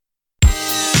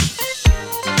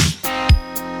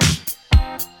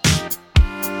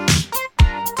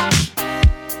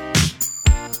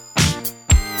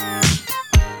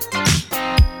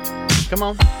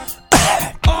Come on.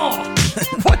 Oh,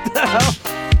 what the hell?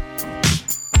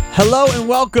 Hello and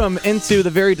welcome into the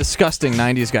very disgusting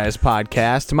 90s Guys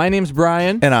podcast. My name's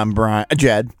Brian. And I'm Brian.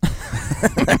 Jed.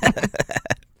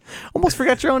 Almost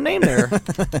forgot your own name there.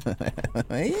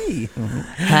 Hey.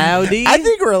 Howdy. I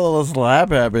think we're a little slap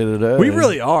happy today. We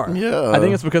really are. Yeah. I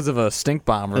think it's because of a stink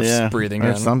bomb we're breathing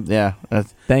in.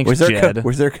 Thanks, Jed.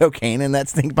 Was there cocaine in that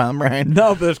stink bomb, Brian?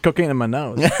 No, but there's cocaine in my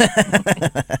nose.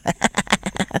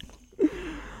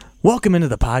 Welcome into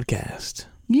the podcast.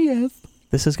 Yes.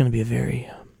 This is going to be a very...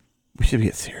 We should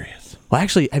get serious. Well,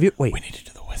 actually, we need to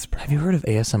do the whisper. Have you heard of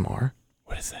ASMR?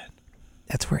 What is that?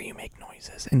 That's where you make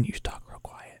noises and you talk real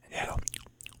quiet. And yeah.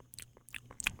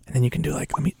 And then you can do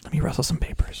like, let me rustle some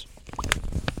papers.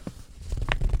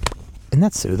 Isn't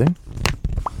that soothing?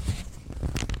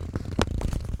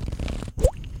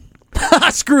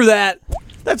 Screw that.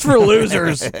 That's for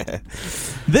losers.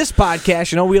 This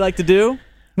podcast, you know what we like to do?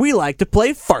 We like to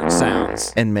play fart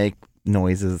sounds. And make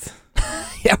noises.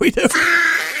 Yeah, we do.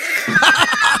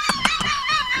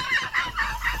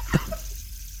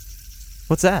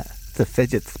 What's that? It's a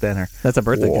fidget spinner. That's a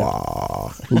birthday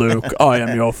gift. Luke, I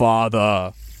am your father.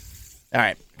 All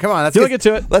right, come on. Let's get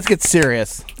to it. Let's get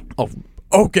serious. Oh,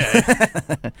 okay.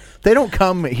 They don't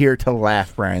come here to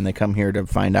laugh, Brian. They come here to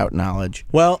find out knowledge.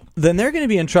 Well, then they're going to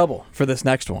be in trouble for this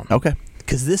next one. Okay.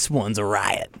 Because this one's a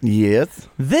riot. Yes.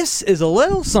 This is a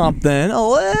little something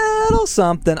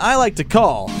I like to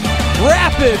call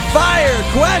rapid fire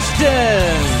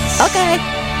questions. Okay.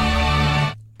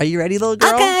 Are you ready, little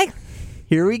girl? Okay.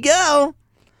 Here we go.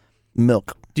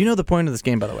 Milk. Do you know the point of this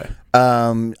game, by the way?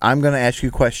 I'm going to ask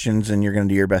you questions, and you're going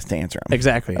to do your best to answer them.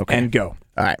 Exactly. Okay. And go.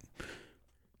 All right.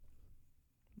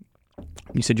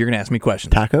 You said you're going to ask me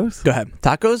questions. Tacos? Go ahead.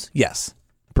 Tacos? Yes.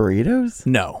 Burritos?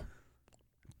 No.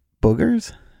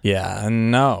 Boogers? Yeah.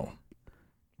 No.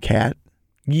 Cat?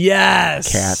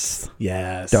 Yes. Cats?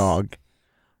 Yes. Dog?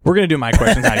 We're going to do my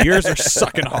questions now. Yours are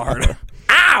sucking hard.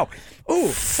 Ow! Ooh,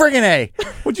 friggin' A.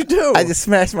 What'd you do? I just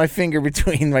smashed my finger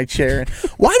between my chair.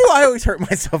 Why do I always hurt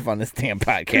myself on this damn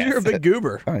podcast? You're a big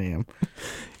goober. I am.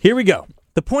 Here we go.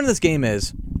 The point of this game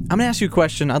is, I'm going to ask you a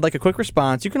question. I'd like a quick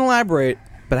response. You can elaborate,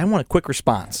 but I want a quick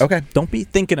response. Okay. Don't be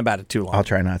thinking about it too long. I'll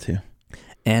try not to.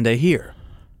 And here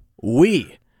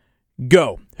we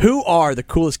go. Who are the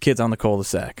coolest kids on the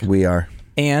cul-de-sac? We are.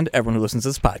 And everyone who listens to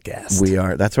this podcast. We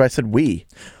are. That's why I said we.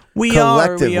 We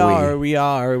are.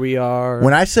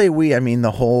 When I say we, I mean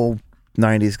the whole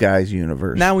 90s Guys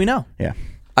universe. Now we know. Yeah.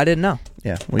 I didn't know.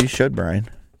 Yeah. Well, you should, Brian.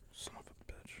 Son of a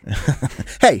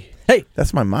bitch. Hey.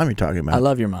 That's my mom you're talking about. I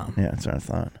love your mom. Yeah, that's what I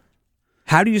thought.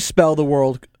 How do you spell the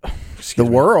world? The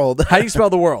world? How do you spell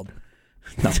the world?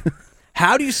 No.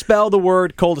 How do you spell the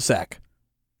word cul-de-sac?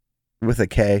 With a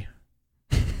K.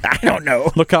 I don't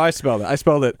know. Look how I spelled it. I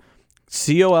spelled it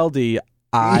COLDI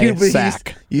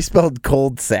sack. You spelled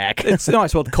cold sack. I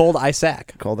spelled cold I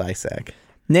sack. Cold I sack.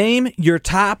 Name your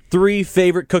top 3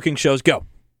 favorite cooking shows. Go.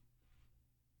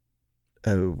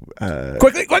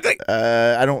 Quickly.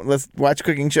 I don't. Let's watch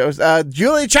cooking shows.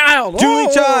 Julia Child.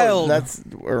 Julia Child. That's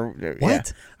what? Yeah.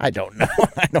 I don't know.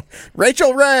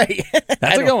 Rachel Ray.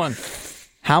 That's a good one.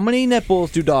 How many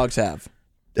nipples do dogs have?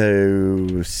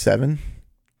 7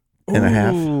 and a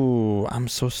half. Ooh, I'm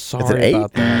so sorry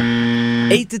about that.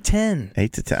 8 to 10.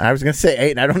 8 to 10. I was gonna say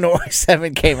 8, and I don't know why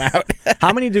 7 came out.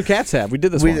 How many do cats have? We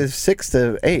did this one. We did 6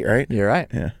 to 8, right? You're right.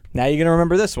 Yeah. Now you're gonna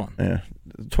remember this one. Yeah.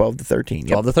 12 to 13.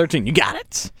 12 to 13. You got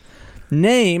it.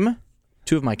 Name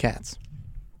 2 of my cats.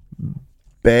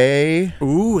 Bay.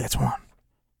 Ooh, that's one.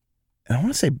 And I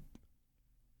want to say.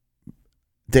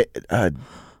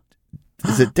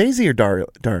 Is it Daisy or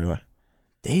Darla?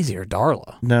 Daisy or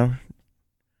Darla? No.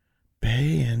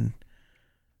 Bay and.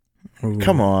 Ooh.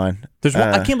 Come on. There's one.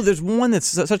 I can't believe there's one that's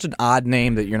such an odd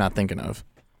name that you're not thinking of.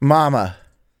 Mama.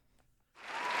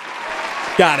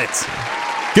 Got it.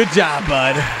 Good job,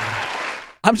 bud.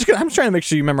 I'm trying to make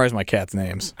sure you memorize my cat's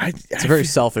names. It's a very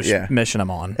selfish mission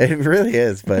I'm on. It really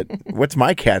is, but what's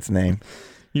my cat's name?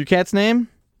 Your cat's name?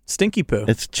 Stinky Poo.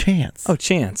 It's Chance. Oh,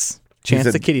 Chance.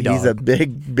 Chance the kitty dog. He's a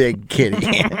big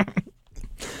kitty.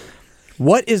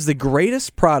 What is the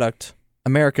greatest product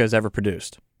America has ever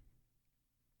produced?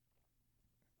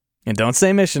 And don't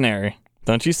say missionary.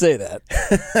 Don't you say that.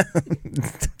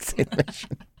 Don't say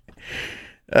missionary.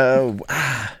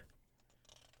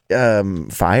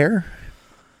 Fire?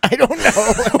 I don't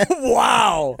know.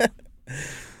 Wow.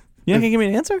 You not gonna give me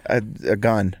an answer? A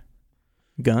gun.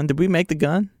 Gun? Did we make the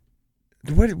gun?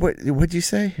 What'd you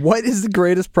say? What is the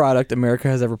greatest product America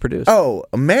has ever produced? Oh,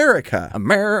 America.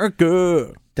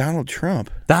 Donald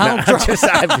Trump. Donald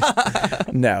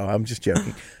Trump. No, I'm just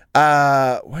joking.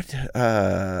 The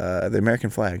American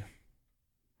flag.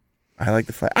 I like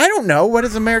the flag. I don't know. What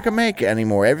does America make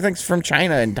anymore? Everything's from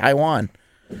China and Taiwan.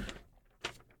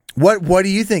 What do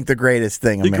you think the greatest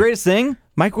thing? The greatest thing?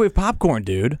 Microwave popcorn,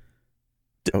 dude.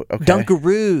 Okay.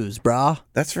 Dunkaroos, brah.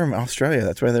 That's from Australia.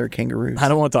 That's why they're kangaroos. I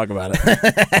don't want to talk about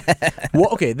it. Well,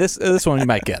 okay, this one you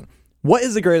might get. What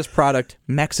is the greatest product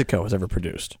Mexico has ever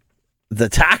produced? The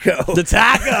taco. The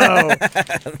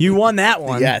taco. You won that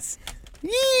one. Yes.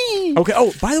 Yee. Okay.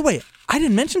 Oh, by the way, I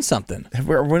didn't mention something.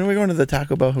 When are we going to the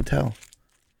Taco Bell Hotel?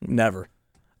 Never.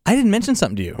 I didn't mention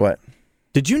something to you. What?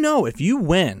 Did you know if you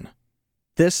win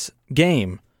this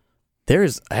game, there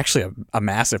is actually a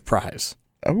massive prize?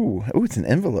 Oh, it's an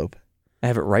envelope. I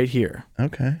have it right here.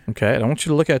 Okay. Okay. I don't want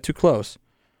you to look at it too close.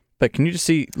 But can you just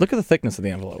see, look at the thickness of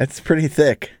the envelope. It's pretty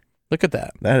thick. Look at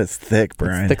that. That is thick,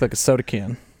 Brian. It's thick like a soda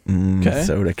can. Okay.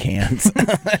 Soda cans.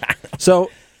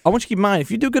 So I want you to keep in mind, if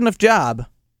you do a good enough job,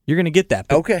 you're going to get that.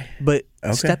 But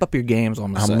step up your games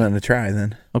on I'm going to try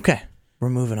then. Okay. We're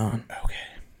moving on. Okay.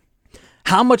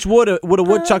 How much wood would a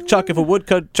woodchuck chuck if a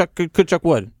woodchuck could chuck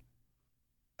wood?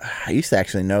 I used to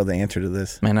actually know the answer to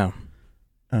this. I know.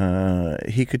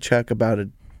 He could chuck about a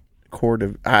quart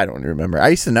of... I don't remember. I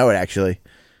used to know it, actually,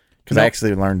 because I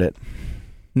actually learned it.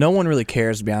 No one really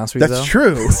cares, to be honest with you, That's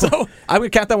true. So I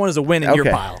would count that one as a win in your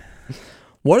pile.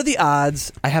 What are the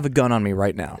odds I have a gun on me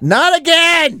right now? Not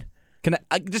again! Can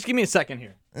I just give me a second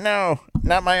here? No,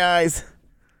 not my eyes.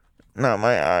 Not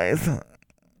my eyes.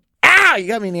 Ah! You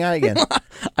got me in the eye again.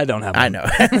 I don't have one.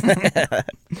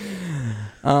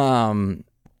 I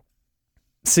know.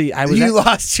 See, You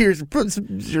lost your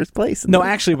place. No,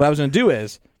 actually, what I was going to do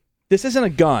is, this isn't a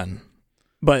gun,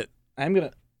 but I'm going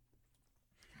to...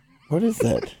 What is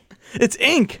that? It's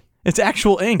ink. It's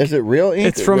actual ink. Is it real ink?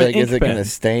 It's from an ink Is it pen. going to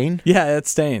stain? Yeah, it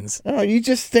stains. Oh, you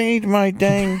just stained my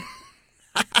dang...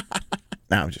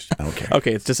 No, I don't care.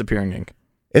 Okay, it's disappearing ink.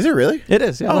 Is it really? It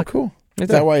is, yeah. Oh, look. cool. Is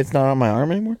that why it's not on my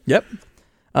arm anymore? Yep.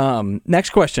 Next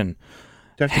question.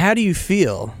 How do you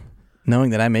feel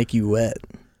knowing that I make you wet?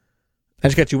 I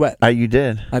just got you wet. You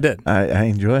did. I did. I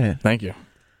enjoy it. Thank you.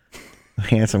 A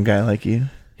handsome guy like you.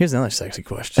 Here's another sexy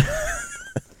question.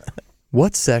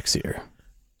 What's sexier?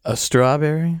 A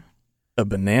strawberry, a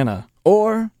banana,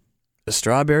 or a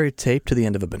strawberry taped to the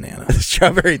end of a banana?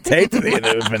 Strawberry taped to the end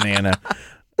of a banana.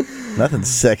 Nothing's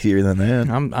sexier than that.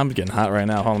 I'm getting hot right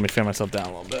now. Hold on, let me fan myself down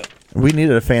a little bit. We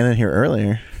needed a fan in here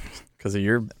earlier. Because of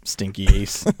your stinky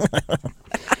ace.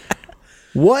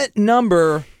 What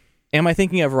number am I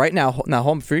thinking of right now? Now,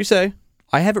 hold on, before you say,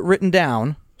 I have it written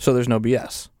down, so there's no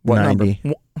BS. What 90.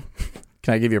 number?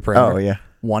 Can I give you a parameter? Oh, yeah.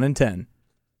 1 and 10.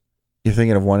 You're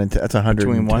thinking of 1 and 10. That's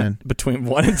 110. Between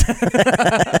 1 and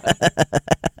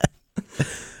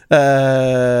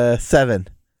 10. 7.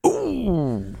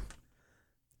 Ooh.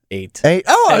 8. 8.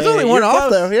 Oh, I was only one off,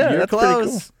 close. though. Yeah, you're that's close.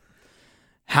 pretty cool.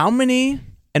 How many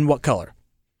and what color?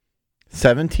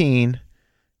 17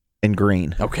 and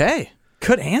green. Okay.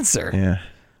 Good answer. Yeah.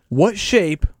 What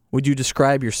shape would you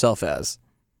describe yourself as?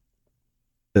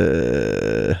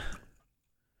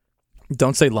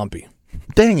 Don't say lumpy.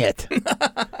 Dang it.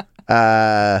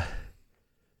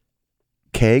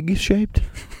 Keg shaped?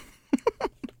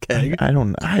 Keg? I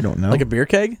don't know. Like a beer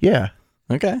keg? Yeah.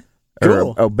 Okay.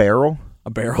 Cool. Cool. A barrel? A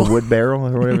barrel. A wood barrel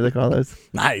or whatever they call those.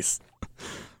 Nice.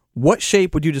 What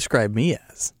shape would you describe me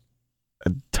as?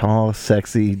 A tall,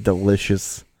 sexy,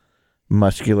 delicious,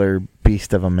 muscular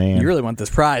beast of a man. You really want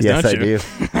this prize, yes, don't you?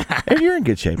 Yes, I do. And you're in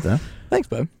good shape, though. Thanks,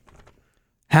 bud.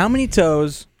 How many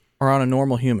toes are on a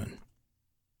normal human?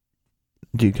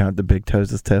 Do you count the big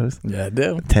toes as toes? Yeah, I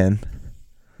do. 10.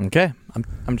 Okay.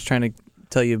 I'm just trying to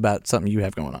tell you about something you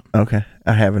have going on. Okay.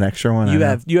 I have an extra one. You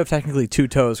have technically 2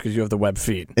 toes because you have the web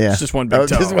feet. Yeah. It's just one big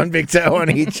toe. Just one big toe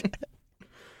on each.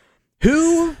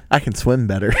 Who? I can swim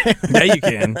better. Yeah, you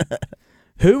can.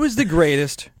 Who is the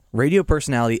greatest radio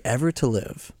personality ever to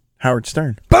live? Howard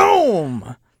Stern.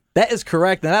 Boom! That is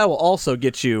correct, and that will also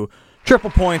get you triple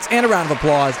points and a round of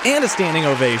applause and a standing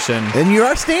ovation. And you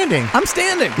are standing. I'm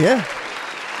standing. Yeah.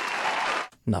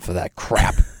 Enough of that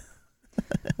crap.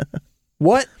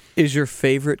 What is your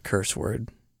favorite curse word?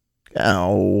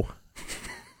 Oh.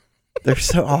 They're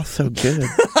all so good.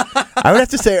 I would have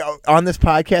to say on this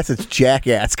podcast it's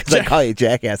jackass because I call you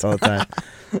jackass all the time.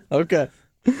 Okay.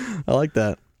 I like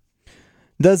that.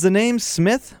 Does the name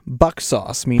Smith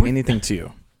Bucksauce mean anything to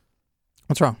you?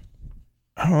 What's wrong?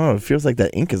 I don't know. It feels like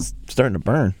that ink is starting to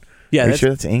burn. Yeah. Are you sure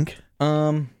that's ink?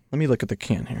 Let me look at the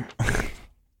can here.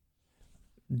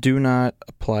 Do not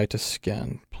apply to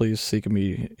skin. Please seek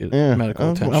immediate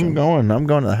medical attention. I'm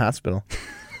going to the hospital.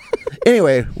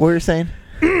 Anyway, what were you saying?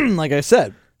 Like I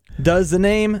said, does the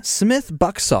name Smith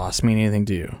Bucksauce mean anything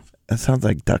to you? That sounds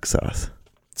like duck sauce.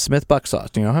 Smith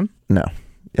Bucksauce. Do you know him? No.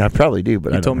 Yeah, I probably do,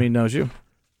 but He I told don't me he knows you.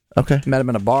 Okay. Met him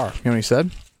in a bar. You know what he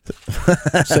said?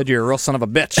 Said you're a real son of a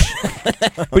bitch.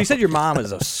 But he said your mom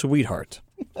is a sweetheart.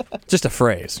 Just a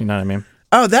phrase, you know what I mean?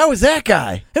 Oh, that was that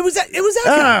guy. It was that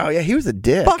guy. Oh, yeah, he was a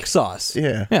dick. Buck sauce.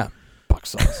 Yeah. Yeah. Buck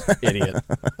sauce. Idiot.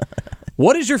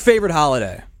 What is your favorite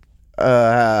holiday?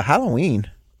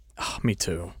 Halloween. Oh, me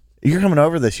too. You're coming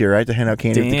over this year, right, to hand out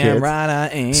candy with the kids? Damn right I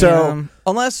am. So,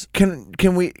 unless...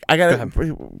 Can we... I got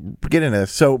to get into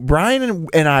this. So, Brian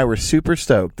and I were super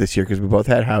stoked this year because we both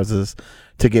had houses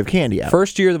to give candy out.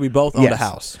 First year that we both owned a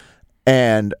house.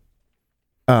 And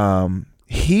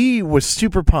he was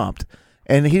super pumped.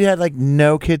 And he had, like,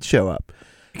 no kids show up.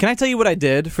 Can I tell you what I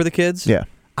did for the kids? Yeah.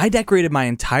 I decorated my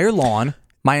entire lawn,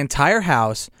 my entire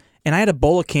house, and I had a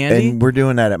bowl of candy. And we're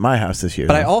doing that at my house this year.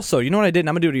 But I also, you know what I did? And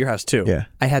I'm going to do it at your house, too. Yeah.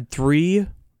 I had 3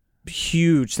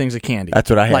 huge things of candy. That's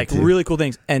what I had, like, too. really cool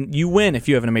things. And you win if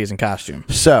you have an amazing costume.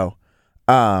 So,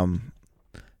 I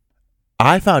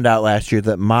found out last year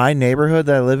that my neighborhood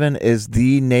that I live in is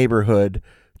the neighborhood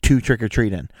to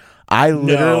trick-or-treat in. I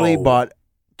literally bought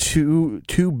two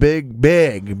big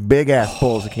ass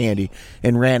bowls of candy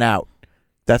and ran out.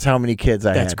 That's how many kids I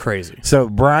had. That's crazy. So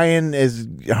Brian is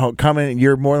coming.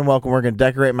 You're more than welcome. We're going to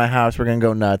decorate my house. We're going to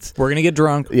go nuts. We're going to get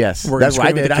drunk. Yes, that's what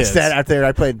I did. I sat out there.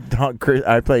 I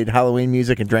played Halloween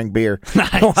music and drank beer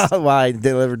Nice. while I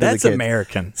delivered to the kids. That's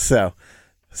American. So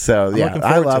yeah,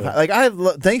 I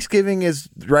love Thanksgiving is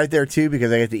right there too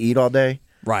because I get to eat all day.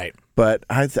 Right. But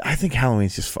I think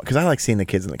Halloween's just fun because I like seeing the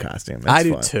kids in the costume. That's I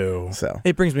do fun. too. So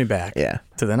it brings me back. Yeah.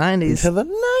 To the 90s. To the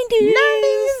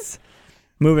 90s.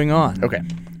 Moving on. Okay.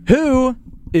 Who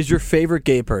is your favorite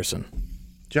gay person?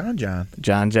 John.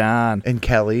 And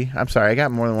Kelly. I'm sorry, I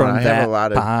got more than one. From I have a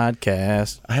lot of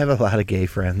podcast. I have a lot of gay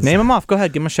friends. Name them off. Go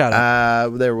ahead. Give them a shout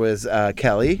out. There was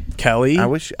Kelly. Kelly.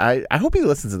 I hope he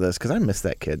listens to this because I miss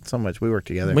that kid so much. We work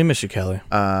together. We miss you, Kelly.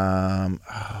 I'm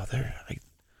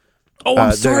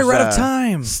I'm sorry. We're out of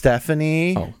time.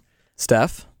 Stephanie. Oh,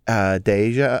 Steph.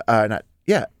 Deja.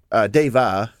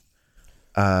 Deva.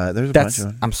 There's a bunch of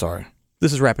them. I'm sorry.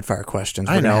 This is rapid fire questions.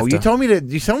 I know. You told me to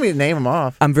name them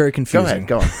off. I'm very confusing.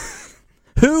 Go ahead.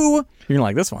 Who? You're gonna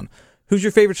like this one. Who's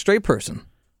your favorite straight person?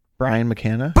 Brian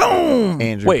McKenna. Boom.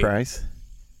 Andrew Price.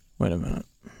 Wait a minute.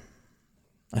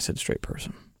 I said straight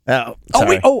person. Oh, sorry.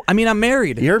 Wait. Oh, I mean, I'm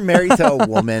married. You're married to a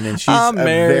woman, and she's a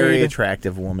very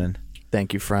attractive woman.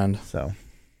 Thank you, friend. So,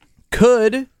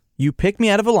 could you pick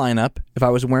me out of a lineup if I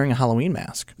was wearing a Halloween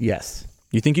mask? Yes.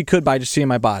 You think you could by just seeing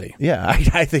my body? Yeah,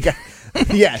 I think.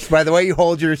 Yes, by the way you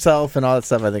hold yourself and all that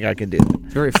stuff, I think I can do it.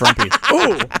 Very frumpy.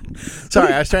 Ooh.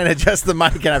 Sorry, I was trying to adjust the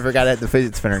mic and I forgot I had the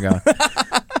fidget spinner going.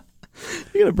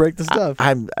 You're gonna break the stuff.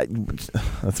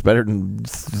 That's better than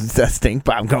a stink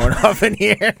bomb going off in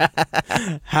here.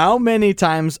 How many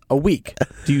times a week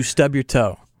do you stub your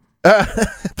toe?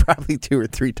 Probably 2 or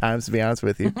 3 times, to be honest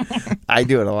with you. I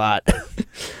do it a lot.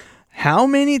 How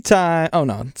many times? Oh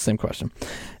no, same question.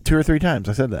 2 or 3 times.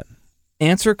 I said that.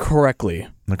 Answer correctly.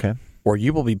 Okay. Or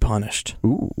you will be punished.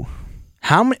 Ooh.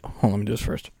 How many? Hold on, let me do this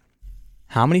first.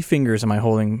 How many fingers am I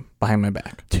holding behind my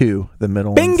back? 2, the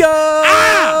middle Bingo! ones.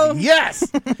 Ah! Yes!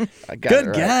 I got Good it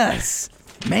right. guess.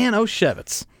 Man, oh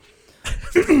Shevitz.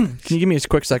 Can you give me a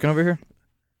quick second over here?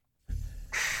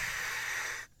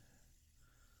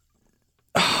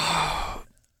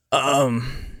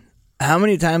 How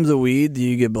many times a week do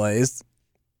you get blazed?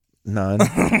 None.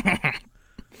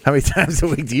 How many times a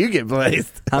week do you get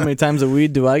blazed? How many times a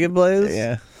week do I get blazed?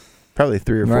 Yeah. Probably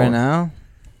 3 or 4. Right now?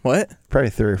 What?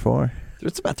 Probably 3 or 4.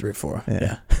 It's about 3 or 4.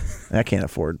 Yeah. I can't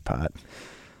afford pot.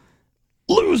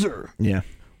 Loser. Yeah.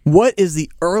 What is the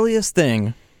earliest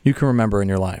thing you can remember in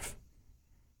your life?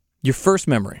 Your first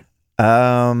memory.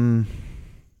 The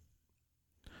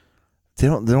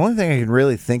only thing I can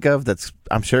really think of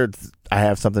I'm sure I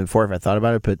have something before if I thought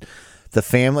about it, but the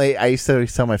family, I used to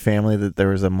always tell my family that there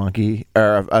was a monkey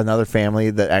or another family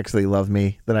that actually loved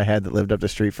me that I had that lived up the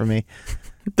street from me.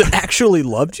 That actually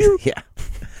loved you? Yeah.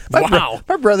 Wow.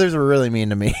 My brothers were really mean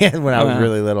to me when I was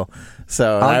really little.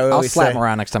 So I'll slap them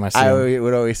around next time I see them. I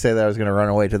would always say that I was going to run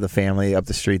away to the family up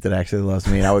the street that actually loves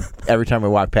me. And I would, every time I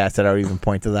walk past it, I would even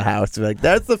point to the house to be like,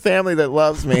 that's the family that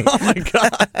loves me. Oh my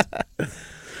God.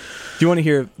 Do you want to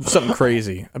hear something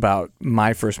crazy about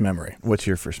my first memory? What's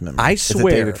your first memory? I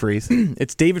swear. Is it David Freese?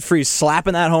 It's David Freese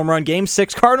slapping that home run. Game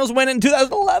 6, Cardinals win it in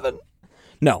 2011.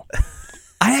 No.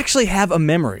 I actually have a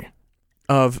memory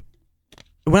of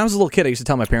when I was a little kid. I used to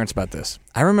tell my parents about this.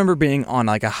 I remember being on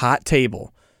like a hot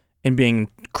table and being in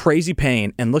crazy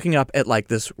pain and looking up at like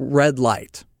this red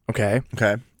light. Okay.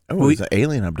 Okay. Oh, it was an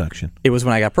alien abduction. It was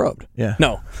when I got probed. Yeah.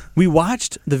 No. We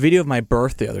watched the video of my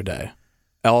birth the other day.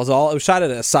 It was shot at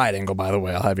a side angle, by the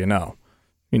way, I'll have you know.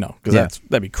 because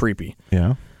that'd be creepy.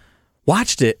 Yeah.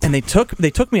 Watched it, and they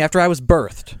took me after I was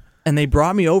birthed, and they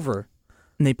brought me over,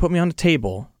 and they put me on a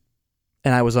table,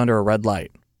 and I was under a red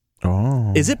light.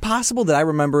 Oh. Is it possible that I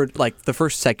remembered like the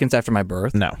first seconds after my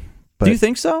birth? No. Do you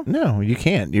think so? No, you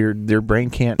can't. Your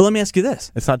brain can't. But let me ask you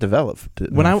this: it's not developed.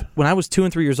 When I was 2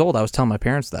 and 3 years old, I was telling my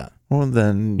parents that. Well,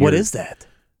 then what is that?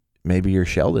 Maybe you're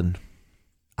Sheldon.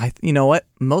 You know what?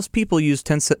 Most people use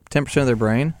 10% of their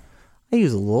brain. I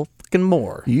use a little fucking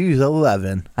more. You use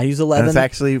 11. I use 11. And it's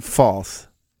actually false.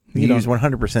 You use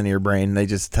 100% of your brain. They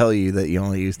just tell you that you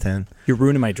only use 10. You're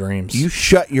ruining my dreams. You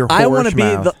shut your horse I want to be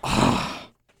mouth.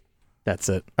 That's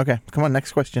it. Okay, come on.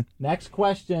 Next question. Next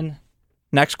question.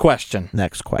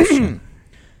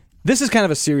 This is kind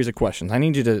of a series of questions. I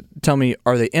need you to tell me,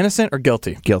 are they innocent or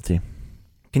guilty? Guilty.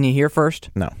 Can you hear first?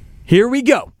 No. Here we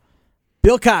go.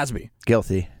 Bill Cosby.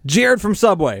 Guilty. Jared from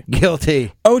Subway.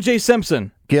 Guilty. O.J.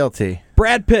 Simpson. Guilty.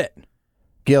 Brad Pitt.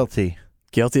 Guilty.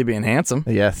 Guilty of being handsome.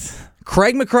 Yes.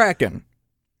 Craig McCracken.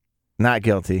 Not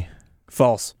guilty.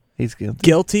 False. He's guilty.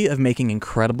 Guilty of making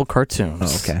incredible cartoons.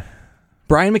 Oh, okay.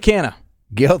 Brian McKenna.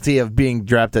 Guilty of being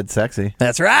drop dead sexy.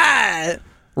 That's right.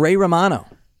 Ray Romano.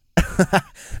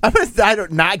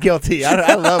 Not guilty.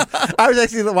 I was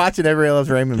actually watching Everybody Loves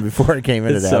Raymond before it came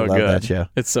into that. So I love good. that show.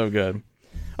 It's so good.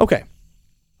 Okay.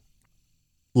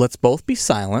 Let's both be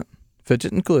silent,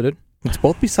 fidget included. Let's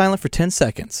both be silent for 10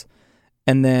 seconds.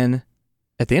 And then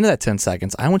at the end of that 10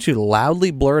 seconds, I want you to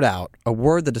loudly blurt out a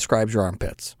word that describes your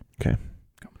armpits. Okay.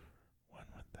 Go.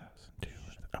 1,000,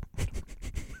 2.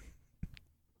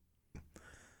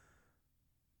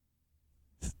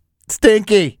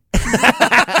 Stinky.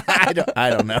 I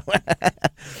don't know.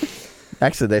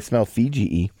 Actually, they smell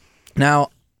Fiji-y. Now,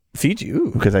 Fiji,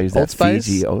 ooh. Because I use that Old Spice?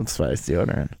 Fiji Old Spice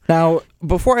deodorant. Now,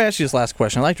 before I ask you this last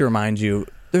question, I'd like to remind you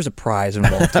there's a prize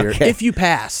involved here. Okay. If you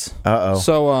pass. Uh-oh.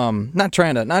 So, not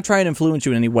trying to influence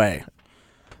you in any way.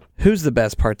 Who's the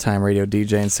best part-time radio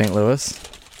DJ in St. Louis?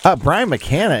 Brian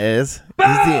McKenna is.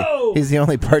 He's the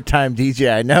only part-time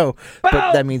DJ I know,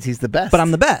 but that means he's the best. But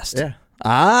I'm the best. Yeah.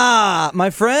 My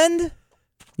friend,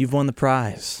 you've won the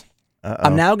prize. Uh-oh.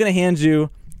 I'm now going to hand you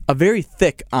a very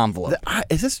thick envelope.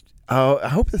 Is this... Oh, I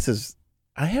hope this is...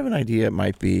 I have an idea it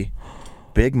might be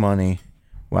big money.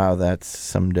 Wow, that's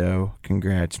some dough.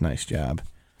 Congrats, nice job.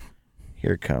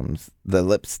 Here comes the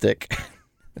lipstick.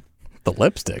 The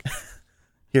lipstick?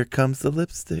 Here comes the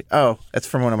lipstick. Oh, that's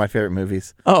from one of my favorite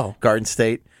movies. Oh. Garden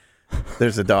State.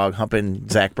 There's a dog humping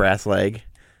Zach Braff's leg.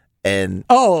 And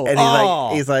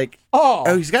he's like,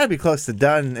 he's got to be close to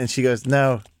done. And she goes,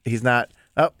 no, he's not.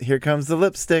 Oh, here comes the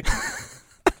lipstick.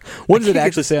 What does it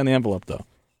actually say on the envelope, though?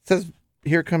 It says,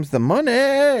 here comes the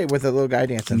money, with a little guy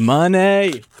dancing.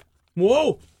 Money.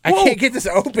 Whoa. I can't get this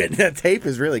open. That tape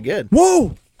is really good.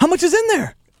 Whoa. How much is in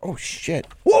there? Oh, shit.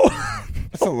 Whoa.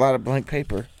 That's a lot of blank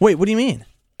paper. Wait, what do you mean?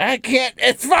 I can't.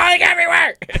 It's flying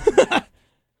everywhere.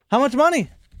 How much money?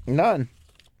 None.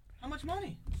 How much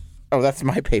money? Oh, that's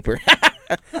my paper.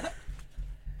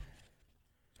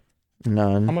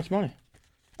 None. How much money?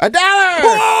 $1.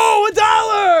 Whoa,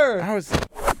 $1!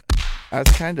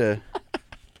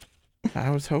 I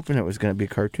was hoping it was going to be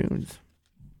cartoons.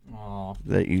 Aww.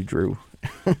 That you drew.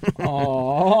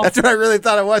 Aww. That's what I really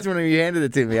thought it was when you handed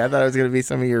it to me. I thought it was going to be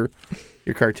some of your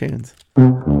cartoons.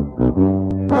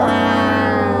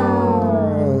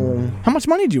 How much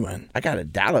money did you win? I got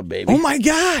 $1, baby. Oh my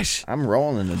gosh! I'm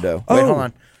rolling in the dough. Wait, hold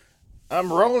on.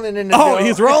 I'm rolling in the dough. dough.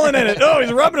 He's rolling in it. Oh,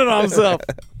 he's rubbing it on himself.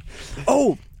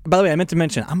 Oh, by the way, I meant to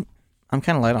mention I'm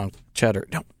kind of light on cheddar.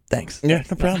 No, thanks. Yeah,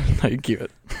 no problem. No, you keep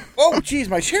it. Oh, jeez,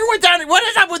 my chair went down. What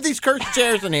is up with these cursed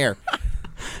chairs in here?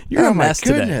 You're a mess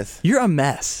my goodness. today. You're a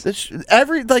mess.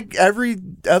 Every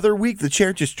other week, the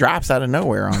chair just drops out of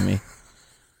nowhere on me.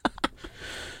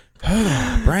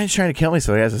 Brian's trying to kill me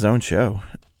so he has his own show.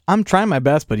 I'm trying my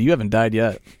best, but you haven't died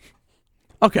yet.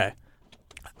 Okay.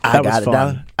 I got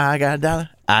 $1. I got $1.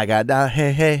 I got $1.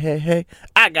 Hey, hey, hey, hey.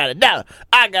 I got $1.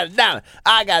 I got $1.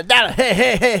 I got $1. Hey,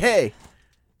 hey, hey, hey.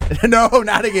 No,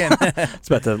 not again. It's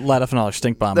about to let off another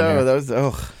stink bomb. No, those.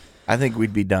 I think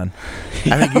we'd be done.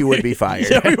 I think you would be fired.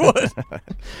 Yeah, we would.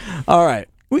 All right.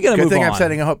 We got to move on. Good thing I'm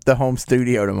setting up the home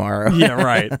studio tomorrow. Yeah,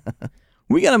 right.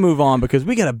 We got to move on because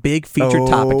we got a big featured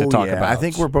topic to talk about. I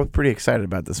think we're both pretty excited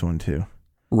about this one, too.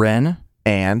 Ren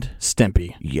and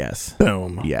Stimpy. Yes.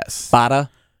 Boom. Yes. Bada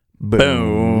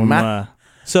boom.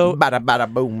 So, bada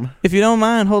bada boom. If you don't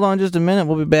mind, hold on just a minute.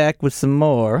 We'll be back with some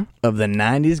more of the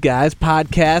 90s Guys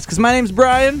podcast because my name's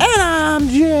Brian. And I'm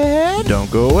Jed.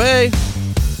 Don't go away.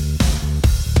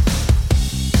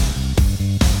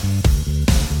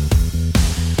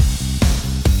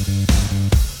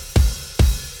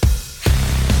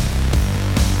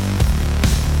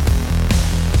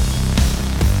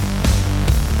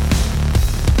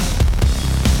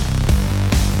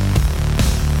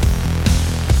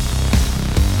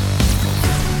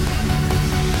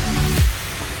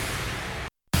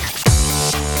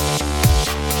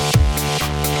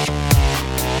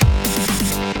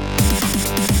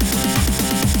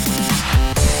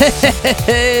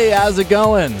 Hey, how's it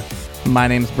going? My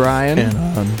name's Brian. And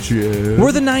I'm Jim.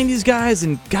 We're the 90s guys,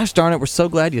 and gosh darn it, we're so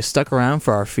glad you stuck around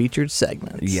for our featured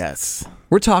segments. Yes.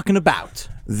 We're talking about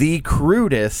The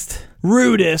crudest,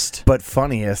 rudest, but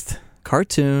funniest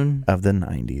cartoon of the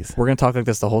 90s. We're going to talk like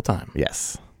this the whole time.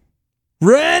 Yes.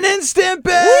 Ren and Stimpy!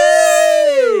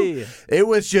 Woo! It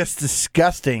was just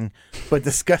disgusting, but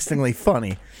disgustingly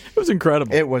funny. It was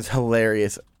incredible. It was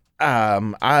hilarious.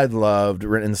 I loved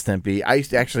Ren and Stimpy. I used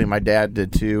to, actually, my dad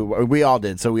did too. We all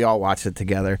did, so we all watched it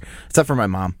together. Except for my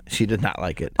mom. She did not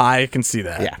like it. I can see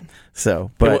that. Yeah.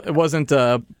 So, but it wasn't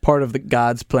part of the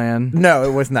God's plan. No,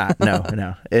 it was not.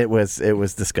 No. It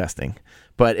was disgusting.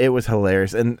 But it was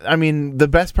hilarious. And I mean, the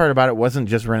best part about it wasn't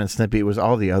just Ren and Stimpy, it was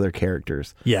all the other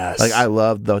characters. Yes. Like I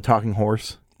loved the talking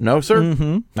horse. No, sir.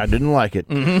 Mm-hmm. I didn't like it.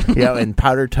 Mm-hmm. Yeah, and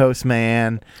Powder Toast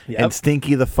Man, and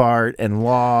Stinky the Fart, and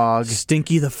Log.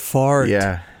 Stinky the Fart.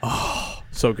 Yeah. Oh,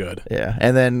 so good. Yeah.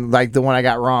 And then like the one I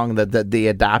got wrong, the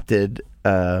adopted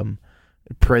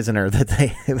prisoner that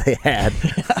they had.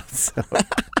 So.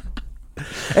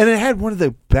 And it had one of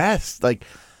the best like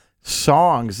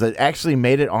songs that actually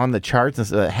made it on the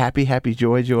charts, Happy Happy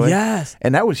Joy Joy. Yes.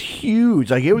 And that was huge.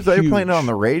 Like it was they were playing it on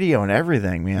the radio and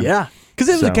everything, man. Yeah. Because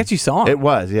it was a catchy song. It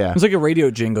was, yeah. It was like a radio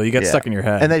jingle. You got stuck in your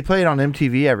head. And they play it on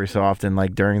MTV every so often,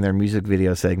 like during their music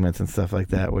video segments and stuff like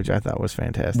that, which I thought was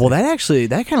fantastic. Well, that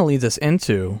kind of leads us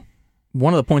into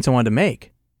one of the points I wanted to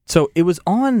make. So it was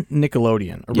on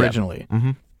Nickelodeon originally. Yeah.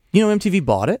 Mm-hmm. You know, MTV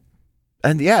bought it.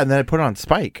 And then they put it on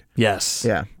Spike. Yes.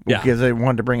 Yeah. Because they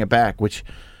wanted to bring it back, which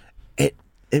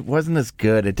it wasn't as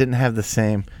good. It didn't have the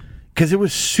same... Because it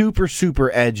was super, super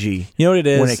edgy. You know what it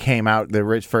is? When it came out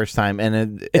the first time.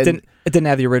 And it didn't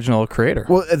have the original creator.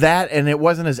 Well, that, and it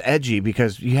wasn't as edgy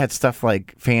because you had stuff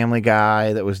like Family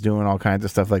Guy that was doing all kinds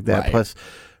of stuff like that. Right. Plus,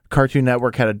 Cartoon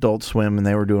Network had Adult Swim, and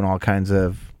they were doing all kinds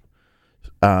of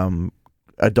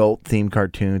adult-themed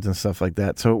cartoons and stuff like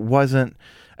that. So it wasn't...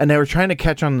 And they were trying to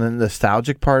catch on the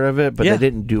nostalgic part of it, but they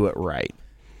didn't do it right.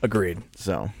 Agreed.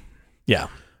 So... Yeah.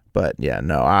 But yeah,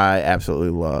 no, I absolutely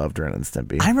loved Ren and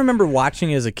Stimpy. I remember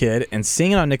watching it as a kid and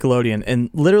seeing it on Nickelodeon and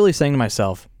literally saying to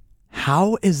myself,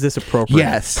 how is this appropriate?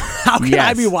 Yes. How can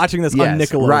I be watching this on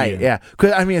Nickelodeon? Right, yeah.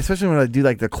 Cause, I mean, especially when I do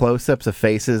like the close-ups of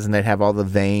faces and they'd have all the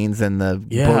veins and the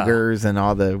boogers and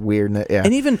all the weirdness. Yeah.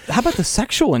 And even, how about the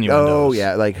sexual innuendos? Oh,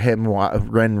 yeah, like him,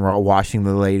 Ren washing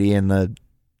the lady in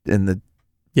the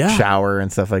shower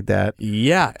and stuff like that.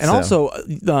 Yeah, and also...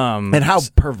 and how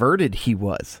perverted he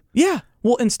was. Yeah.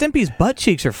 Well, and Stimpy's butt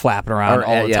cheeks are flapping around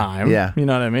all the time. Yeah. You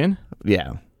know what I mean?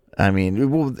 Yeah. I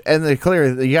mean, and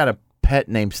clearly you got a pet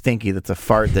named Stinky that's a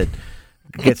fart that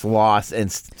gets lost, and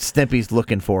Stimpy's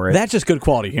looking for it. That's just good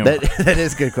quality humor. That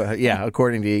is good quality. Yeah,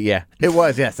 according to you. Yeah. It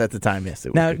was, yes, at the time, yes. It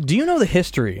was now, good. do you know the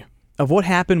history of what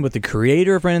happened with the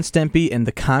creator of Ren and Stimpy and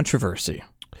the controversy?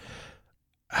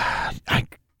 I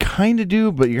kind of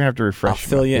do, but you're going to have to refresh I'll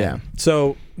fill you in. Yeah.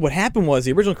 So what happened was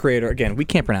the original creator, again, we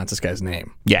can't pronounce this guy's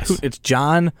name. Yes. It's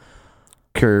John...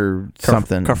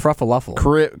 something.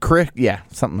 Carfruffaluffa. Yeah,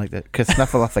 something like that.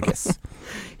 Snuffleupagus.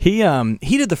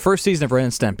 He did the first season of Ren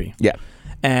and Stimpy. Yeah.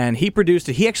 And he produced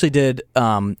it. He actually did...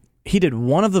 he did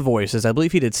one of the voices. I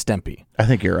believe he did Stimpy. I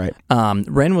think you're right.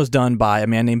 Ren was done by a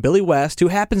man named Billy West, who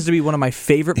happens to be one of my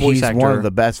favorite voice actors. He's one of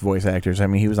the best voice actors. I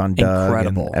mean, he was on Doug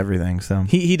Incredible. and everything. So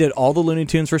he did all the Looney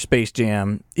Tunes for Space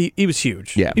Jam. He was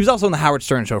huge. Yeah. He was also on the Howard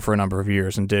Stern Show for a number of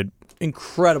years and did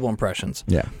incredible impressions.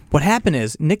 Yeah. What happened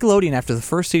is Nickelodeon, after the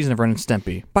first season of Ren and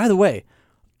Stimpy, by the way,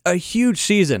 a huge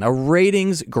season, a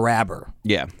ratings grabber.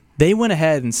 Yeah. They went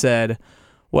ahead and said,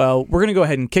 well, we're going to go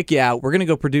ahead and kick you out. We're going to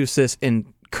go produce this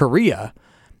in Korea,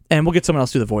 and we'll get someone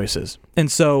else to do the voices.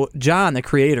 And so John, the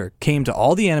creator, came to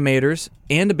all the animators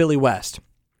and to Billy West.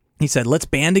 He said, let's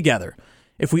band together.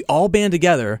 If we all band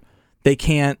together, they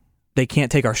can't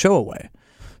take our show away.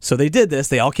 So they did this.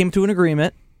 They all came to an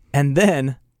agreement, and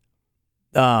then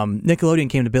Nickelodeon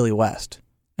came to Billy West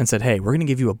and said, hey, we're going to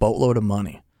give you a boatload of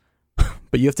money,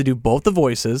 but you have to do both the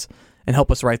voices and help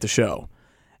us write the show.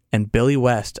 And Billy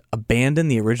West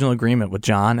abandoned the original agreement with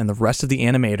John and the rest of the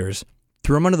animators,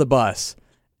 threw him under the bus,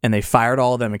 and they fired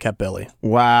all of them and kept Billy.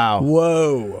 Wow.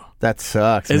 Whoa. That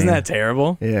sucks, Isn't man. that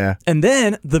terrible? Yeah. And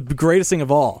then, the greatest thing of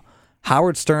all,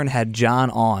 Howard Stern had John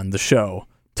on the show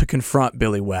to confront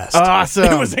Billy West.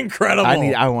 Awesome. It was incredible.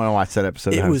 I want to watch that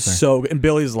episode. It was so good. And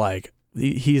Billy's like,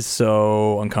 he's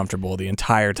so uncomfortable the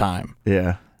entire time.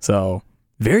 Yeah. So,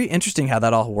 very interesting how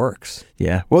that all works.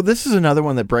 Yeah. Well, this is another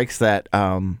one that breaks that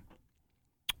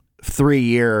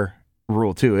 3-year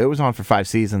rule, too. It was on for 5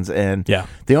 seasons, and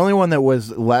the only one that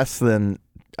was less than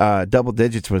double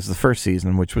digits was the first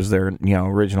season, which was their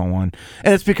original one.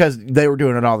 And it's because they were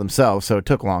doing it all themselves, so it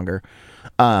took longer.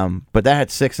 But that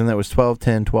had 6, and it was 12,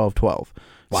 10, 12, 12.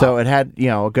 Wow. So it had,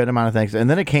 a good amount of things. And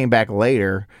then it came back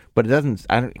later, but it doesn't,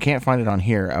 can't find it on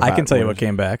here. I can tell you what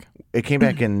came back. It came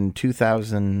back in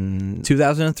 2003.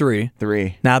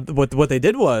 2003. Now, what they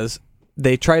did was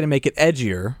they tried to make it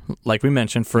edgier, like we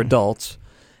mentioned, for adults,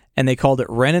 and they called it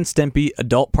Ren and Stimpy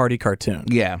Adult Party Cartoon.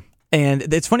 Yeah.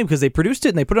 And it's funny because they produced it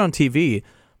and they put it on TV,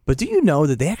 but do you know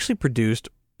that they actually produced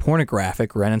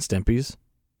pornographic Ren and Stimpys?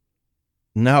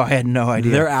 No, I had no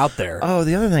idea. They're out there. Oh,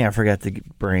 the other thing I forgot to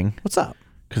bring. What's up?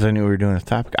 Because I knew we were doing this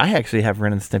topic. I actually have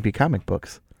Ren and Stimpy comic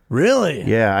books. Really?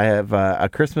 Yeah, I have a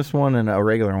Christmas one and a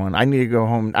regular one. I need to go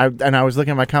home. I was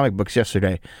looking at my comic books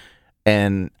yesterday,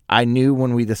 and I knew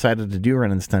when we decided to do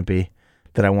Ren and Stimpy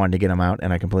that I wanted to get them out,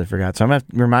 and I completely forgot. So I'm going to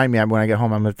remind me when I get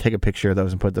home, I'm going to take a picture of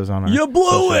those and put those on. You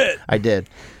blew it! I did.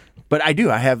 But I do.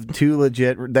 I have 2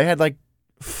 legit. They had like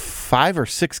 5 or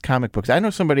 6 comic books. I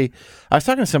know somebody. I was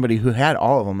talking to somebody who had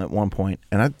all of them at one point,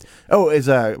 and is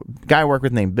a guy I work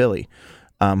with named Billy.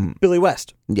 Billy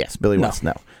West. Yes, Billy West.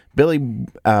 No, Billy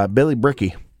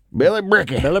Bricky. Billy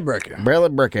Bricky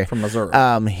from Missouri.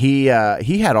 He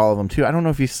had all of them too. I don't know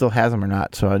if he still has them or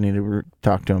not, so I need to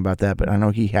talk to him about that. But I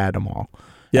know he had them all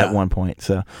at one point.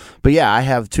 So, but yeah, I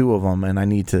have 2 of them, and I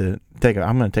need to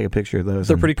I'm going to take a picture of those.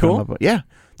 They're pretty cool. Yeah,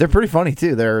 they're pretty funny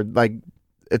too. They're like.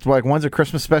 It's like one's a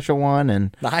Christmas special one,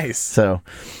 and nice. So,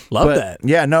 love that.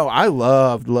 Yeah, no, I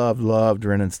loved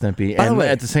Ren and Stimpy, and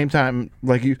at the same time,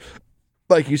 like you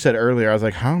said earlier, I was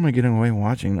like, how am I getting away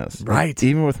watching this? Right. Like,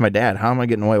 even with my dad, how am I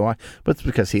getting away watching? But it's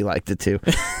because he liked it too.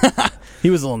 He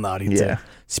was a little naughty too.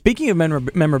 Speaking of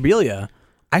memorabilia,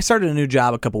 I started a new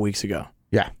job a couple weeks ago.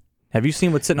 Yeah. Have you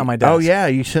seen what's sitting on my desk? Oh yeah,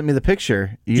 you sent me the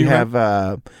picture. You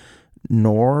have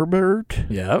Norbert.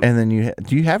 Yeah. And then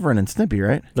do you have Ren and Stimpy,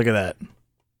 right? Look at that.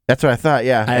 That's what I thought,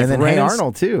 yeah. And then Hey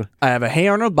Arnold, too. I have a Hey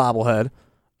Arnold bobblehead,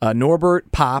 a Norbert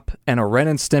Pop, and a Ren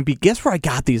and Stimpy. Guess where I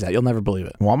got these at? You'll never believe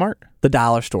it. Walmart? The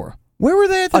dollar store. Where were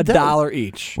they at the $1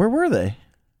 each. Where were they?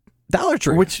 Dollar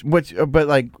Tree. But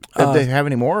like, if they have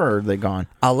any more, or are they gone?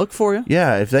 I'll look for you.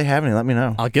 Yeah, if they have any, let me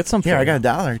know. I'll get some for you. I got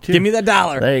 $1, too. Give me that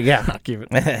 $1. There you go. I'll keep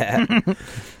it.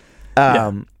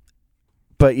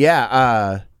 But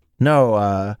yeah,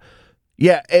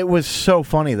 yeah, it was so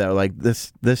funny, though. Like,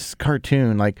 this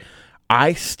cartoon, like,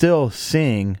 I still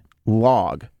sing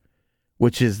Log,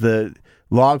 which is the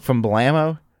Log from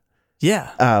Blammo.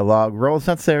 Yeah. Log rolls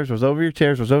downstairs, was over your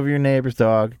chairs, was over your neighbor's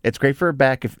dog. It's great for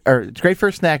it's great for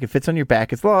a snack. It fits on your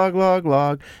back. It's log, log,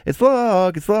 log. It's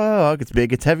log, it's log. It's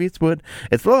big, it's heavy, it's wood.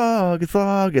 It's log, it's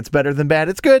log. It's better than bad.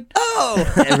 It's good.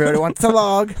 Oh, everybody wants a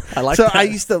log. I like. So that. I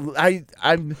used to.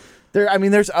 I'm there. I mean,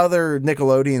 there's other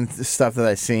Nickelodeon stuff that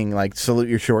I sing, like Salute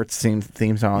Your Shorts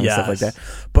theme song and stuff like that.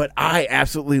 But I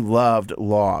absolutely loved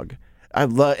Log.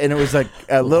 And it was like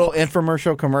a little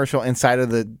infomercial commercial inside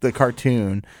of the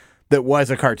cartoon. That was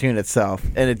a cartoon itself,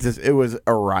 and it was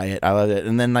a riot. I loved it.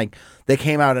 And then like they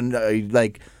came out and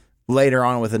like later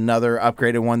on with another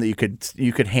upgraded one that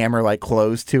you could hammer like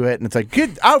clothes to it, and it's like,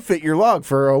 good outfit your log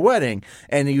for a wedding.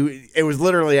 And it was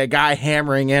literally a guy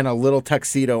hammering in a little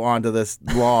tuxedo onto this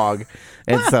log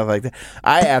and stuff like that.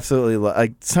 I absolutely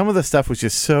like some of the stuff was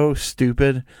just so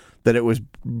stupid that it was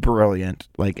brilliant,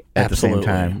 like at the same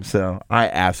time. So I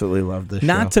absolutely loved this show.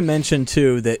 Not to mention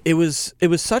too that it was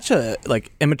such a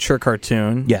like immature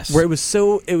cartoon. Yes. Where it was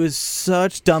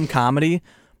such dumb comedy,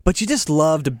 but you just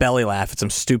loved to belly laugh at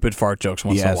some stupid fart jokes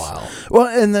once in a while. Well,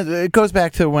 and it goes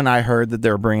back to when I heard that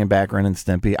they were bringing back Ren and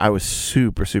Stimpy. I was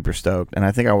super, super stoked, and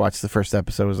I think I watched the first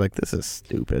episode. I was like, this is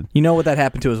stupid. You know what that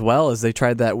happened to as well is they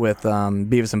tried that with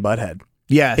Beavis and Butthead.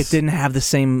 Yes. It didn't have the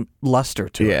same luster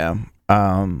to it.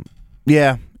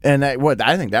 Yeah, and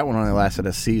I think that one only lasted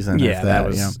a season. Yeah, that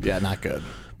was not good.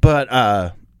 But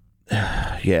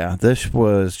yeah, this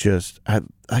was just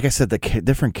like I said, the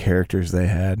different characters they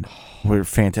had were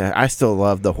fantastic. I still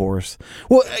love the horse.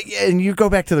 Well, and you go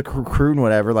back to the crew and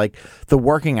whatever, like the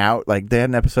working out. Like they had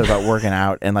an episode about working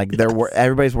out, and like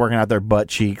everybody's working out their butt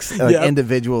cheeks like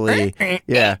individually.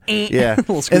 Yeah.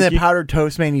 And then Powdered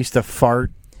Toast Man used to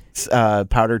fart.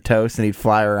 Powdered toast, and he'd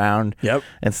fly around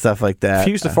and stuff like that.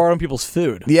 He used to fart on people's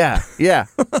food. Yeah.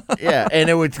 And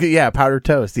it would powdered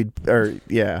toast. Or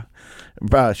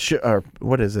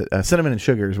what is it? Cinnamon and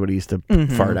sugar is what he used to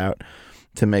fart out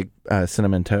to make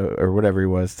cinnamon toast or whatever he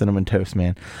was, cinnamon toast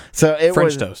man. So it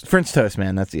French toast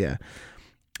man. That's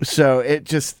So it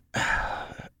just,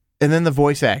 and then the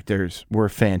voice actors were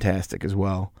fantastic as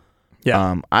well.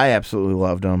 Yeah, I absolutely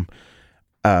loved them.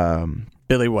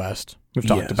 Billy West. We've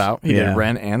talked about. He did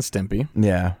Ren and Stimpy.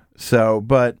 Yeah. So,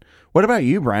 but what about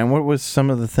you, Brian? What was some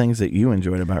of the things that you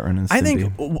enjoyed about Ren and Stimpy? I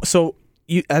think so.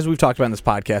 as we've talked about in this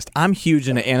podcast, I'm huge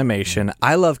into animation.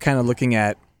 I love kind of looking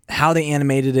at how they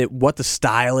animated it, what the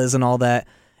style is and all that.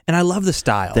 And I love the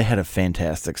style. They had a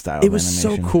fantastic style. It was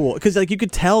so cool because like you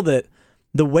could tell that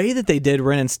the way that they did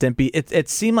Ren and Stimpy, it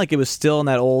seemed like it was still in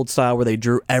that old style where they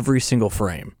drew every single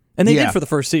frame. And they did for the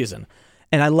first season.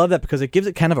 And I love that because it gives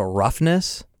it kind of a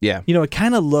roughness. Yeah. You know, it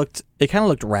kind of looked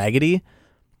raggedy,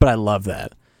 but I love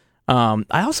that. I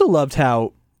also loved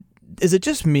how, is it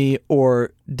just me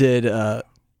or did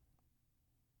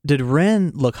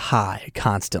Ren look high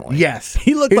constantly? Yes.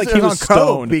 He looked like he was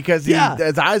stoned. Because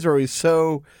his eyes were always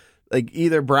so like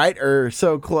either bright or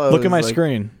so close. Look at my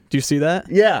screen. Do you see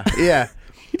that? Yeah, yeah.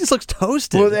 He just looks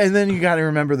toasted. Well, and then you got to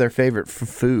remember their favorite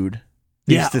food.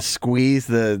 They used to squeeze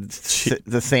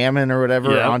the salmon or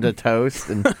whatever onto toast,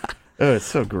 and it's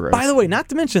so gross. By the way, not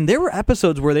to mention, there were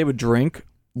episodes where they would drink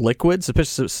liquid,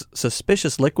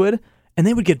 suspicious liquid, and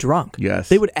they would get drunk. Yes.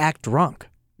 They would act drunk.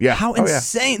 Yeah. How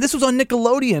insane. This was on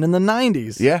Nickelodeon in the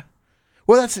 90s. Yeah.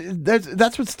 Well,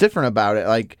 that's what's different about it.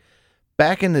 Like,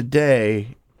 back in the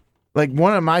day, like,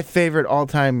 one of my favorite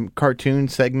all-time cartoon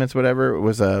segments, whatever,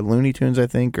 was Looney Tunes, I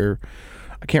think, or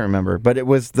I can't remember, but it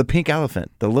was the pink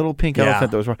elephant, the little pink elephant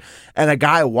that was, and a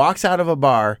guy walks out of a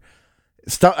bar,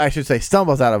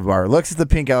 stumbles out of a bar, looks at the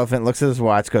pink elephant, looks at his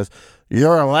watch, goes,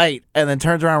 "You're late," and then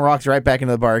turns around, walks right back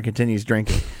into the bar, and continues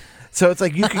drinking. So it's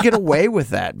like you could get away with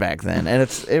that back then, and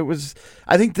it was.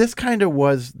 I think this kind of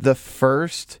was the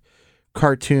first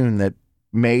cartoon that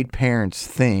made parents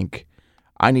think,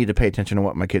 I need to pay attention to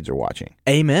what my kids are watching.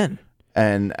 Amen.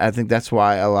 And I think that's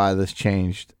why a lot of this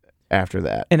changed after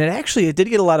that. And it did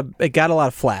get a lot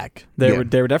of flack. There were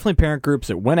definitely parent groups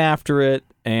that went after it,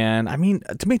 and I mean,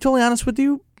 to be totally honest with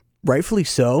you, rightfully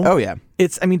so. Oh yeah.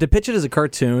 To pitch it as a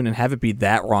cartoon and have it be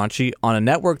that raunchy on a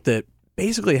network that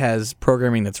basically has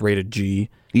programming that's rated G.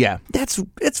 Yeah.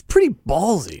 It's pretty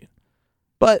ballsy.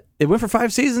 But it went for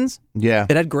 5 seasons. Yeah.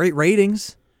 It had great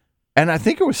ratings. And I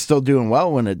think it was still doing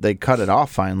well when they cut it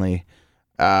off finally.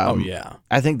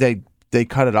 I think they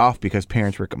cut it off because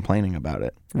parents were complaining about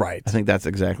it. Right. I think that's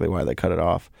exactly why they cut it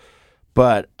off.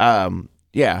 But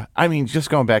yeah, I mean, just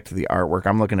going back to the artwork,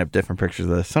 I'm looking at different pictures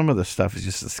of this. Some of the stuff is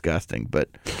just disgusting, but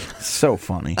so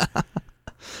funny.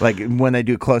 Like when they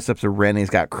do close-ups of Ren,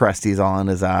 he's got crusties all in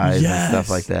his eyes and stuff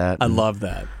like that. I love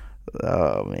that.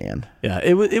 Oh man. Yeah,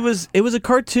 it was a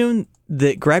cartoon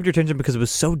that grabbed your attention because it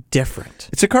was so different.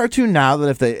 It's a cartoon now that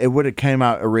if it would have came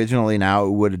out originally now,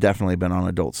 it would have definitely been on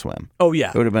Adult Swim. Oh yeah.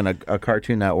 It would have been a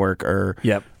Cartoon Network or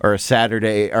or a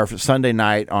Saturday or Sunday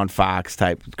night on Fox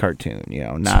type cartoon,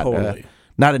 not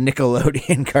not a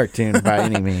Nickelodeon cartoon by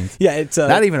any means. Yeah, it's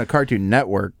not even a Cartoon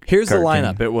Network. Here's the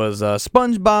lineup. It was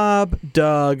SpongeBob,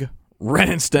 Doug, Ren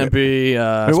and Stimpy.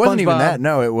 It wasn't even that.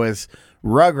 No, it was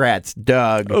Rugrats,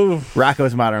 Doug,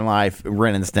 Rocko's Modern Life,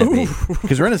 Ren and Stimpy.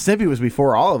 Because Ren and Stimpy was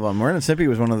before all of them. Ren and Stimpy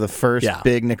was one of the first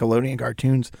big Nickelodeon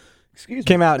cartoons.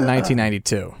 Came out in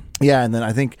 1992. Yeah, and then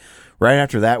I think right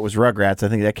after that was Rugrats. I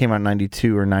think that came out in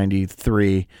 92 or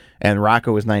 93. And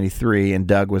Rocko was 93 and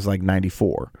Doug was like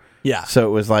 94. Yeah. So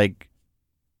it was like,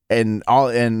 and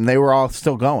they were all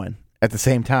still going at the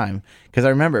same time. Because I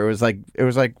remember it was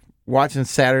like watching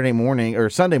Saturday morning or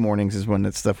Sunday mornings is when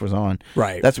that stuff was on.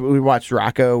 Right. That's what we watched.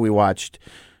 Rocko. We watched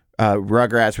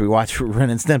Rugrats. We watched Ren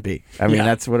and Stimpy. I mean,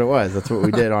 that's what it was. That's what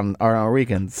we did on our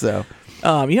weekends. So,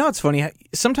 it's funny.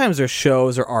 Sometimes there's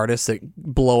shows or artists that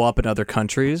blow up in other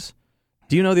countries.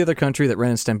 Do you know the other country that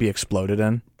Ren and Stimpy exploded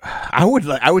in? I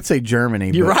would say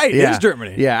Germany. You're right. Yeah. It is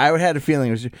Germany. Yeah, I had a feeling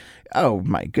it was. Oh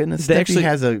my goodness! Stimpy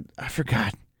has I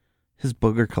forgot his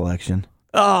booger collection.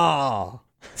 Oh.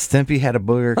 Stimpy had a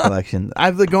booger collection.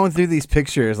 I've been going through these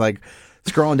pictures, like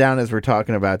scrolling down as we're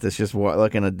talking about this, just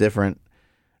looking at different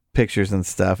pictures and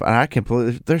stuff. And I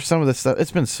completely there's some of the stuff.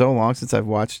 It's been so long since I've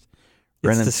watched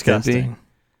Ren and Stimpy.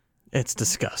 It's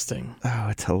disgusting. Oh,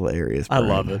 it's hilarious. I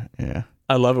love it. Yeah.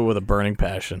 I love it with a burning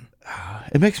passion.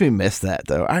 It makes me miss that,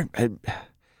 though.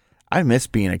 I miss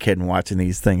being a kid and watching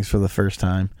these things for the first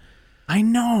time. I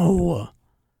know.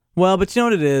 Well, but you know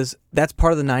what it is? That's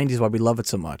part of the 90s why we love it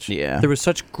so much. Yeah. There was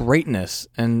such greatness,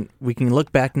 and we can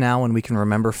look back now and we can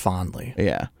remember fondly.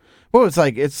 Yeah. Well,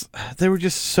 they were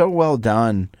just so well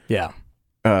done. Yeah.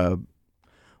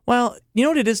 Well, you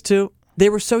know what it is, too? They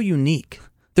were so unique.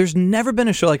 There's never been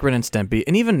a show like Ren and Stimpy,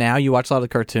 and even now you watch a lot of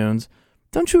cartoons.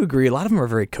 Don't you agree? A lot of them are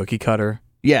very cookie cutter.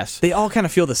 Yes. They all kind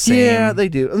of feel the same. Yeah, they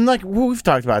do. And we've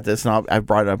talked about this, and I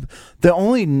brought it up. The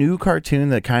only new cartoon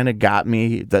that kind of got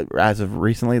me, that as of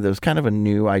recently, that was kind of a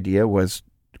new idea, was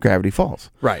Gravity Falls.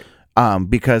 Right.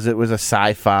 Because it was a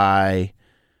sci-fi,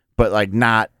 but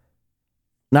not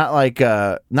like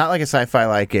a sci-fi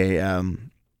like a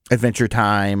Adventure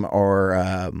Time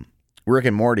or Rick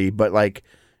and Morty, but like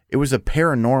it was a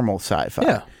paranormal sci-fi.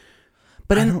 Yeah.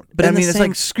 But I mean, it's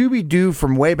like Scooby-Doo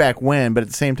from way back when, but at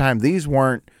the same time, these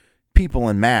weren't people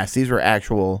in mass. These were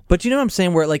actual. But you know what I'm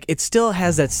saying? Where like it still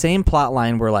has that same plot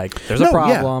line where like there's a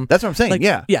problem. Yeah, that's what I'm saying. Like,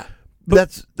 yeah.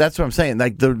 But That's what I'm saying.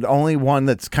 Like the only one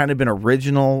that's kind of been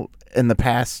original in the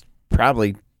past,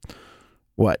 probably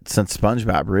since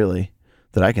SpongeBob, really,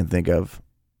 that I can think of,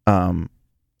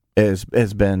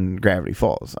 has been Gravity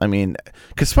Falls. I mean,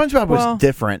 because SpongeBob was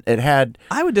different. It had.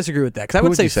 I would disagree with that because I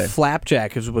would say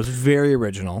Flapjack was very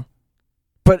original.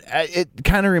 But it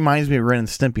kind of reminds me of Ren and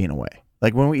Stimpy in a way.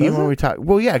 Like when we talk,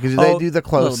 well, yeah, because they do the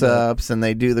close-ups and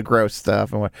they do the gross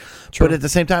stuff and what. True. But at the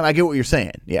same time, I get what you're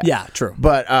saying. Yeah, true.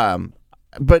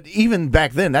 But even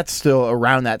back then, that's still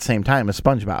around that same time as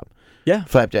SpongeBob. Yeah,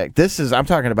 Flapjack. I'm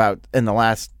talking about in the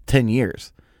last 10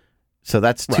 years. So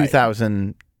that's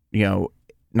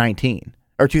 2019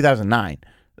 or 2009.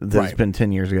 That's been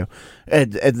 10 years ago.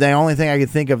 And the only thing I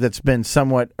could think of that's been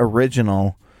somewhat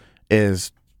original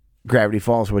is Gravity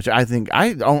Falls, which I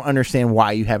don't understand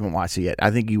why you haven't watched it yet.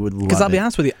 I think you would love it. Because I'll be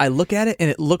honest with you, I look at it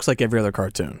and it looks like every other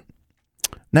cartoon.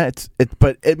 No,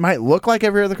 but it might look like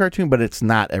every other cartoon, but it's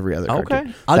not every other cartoon.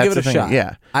 Okay, I'll give it a shot.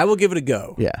 Yeah, I will give it a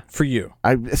go. Yeah, for you.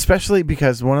 Especially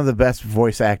because one of the best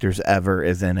voice actors ever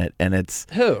is in it, and it's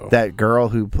that girl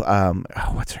who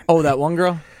what's her name? Oh, that one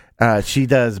girl. She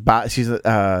does. She's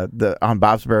on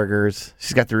Bob's Burgers.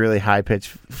 She's got the really high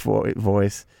pitched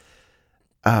voice.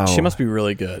 Oh, she must be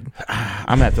really good.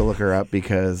 I'm gonna have to look her up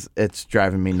because it's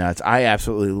driving me nuts. I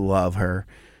absolutely love her.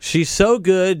 She's so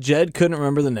good. Jed couldn't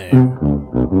remember the name.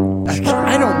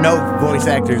 I don't know voice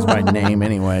actors by name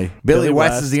anyway. Billy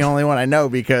West is the only one I know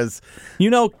because you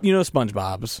know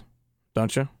SpongeBob's,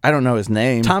 don't you? I don't know his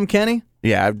name. Tom Kenny?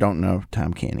 Yeah, I don't know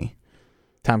Tom Kenny.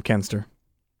 Tom Kenster.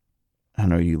 I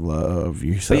know you love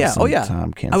yourself.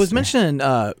 Tom Kenster. I was mentioning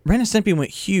Ren and Stimpy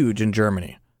went huge in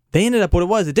Germany. They ended up what it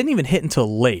was. It didn't even hit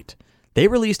until late. They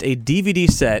released a DVD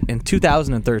set in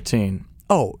 2013.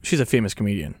 Oh, she's a famous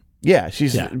comedian. Yeah,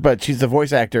 but she's the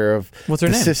voice actor of what's her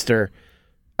name? Sister.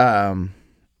 And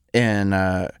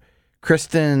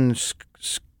Kristen.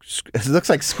 It looks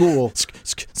like school.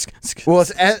 Well,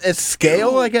 it's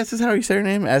Scale, I guess is how you say her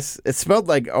name. It's spelled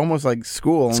like almost like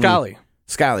school. Scully.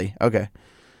 Okay.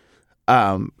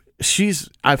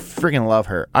 I freaking love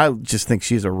her. I just think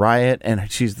she's a riot, and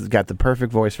she's got the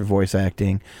perfect voice for voice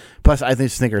acting. Plus, I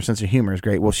just think her sense of humor is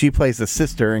great. Well, she plays the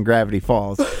sister in Gravity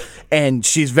Falls, and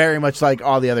she's very much like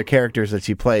all the other characters that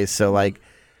she plays. So, like,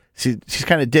 she's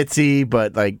kind of ditzy,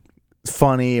 but like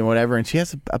funny and whatever. And she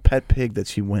has a pet pig that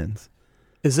she wins.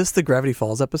 Is this the Gravity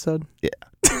Falls episode? Yeah,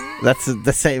 that's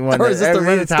the same one. Or is this the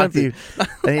Ren and Stimpy?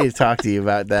 I need to talk to you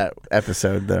about that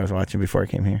episode that I was watching before I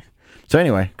came here. So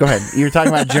anyway, go ahead. You were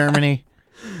talking about Germany.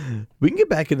 We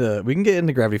can get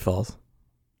into Gravity Falls.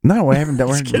 No, we haven't done.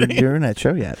 We're doing that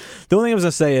show yet. The only thing I was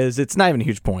gonna say is it's not even a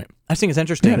huge point. I just think it's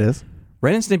interesting. Yeah, it is.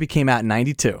 Ren and Stimpy came out in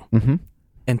 '92. Mm-hmm.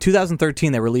 In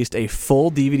 2013, they released a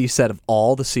full DVD set of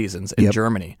all the seasons in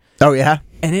Germany. Oh yeah,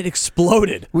 and it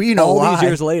exploded. Well, you know all why? These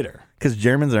years later, because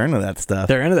Germans are into that stuff.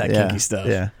 They're into that kinky stuff.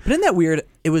 Yeah, but isn't that weird?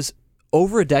 It was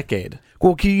over a decade.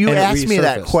 Well, can you ask me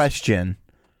that question?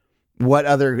 What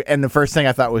other? And the first thing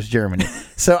I thought was Germany.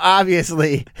 So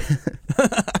obviously,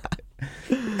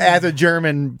 as a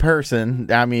German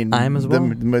person, I mean, I am as well.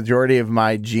 The majority of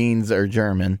my genes are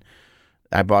German.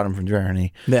 I bought them from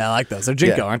Germany. Yeah, I like those. They're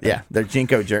Jinko, aren't they? Yeah, they're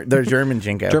Jinko. They're German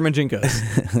Jinko. German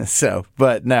Jinkos. So,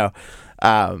 but no,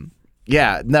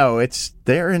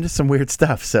 they're into some weird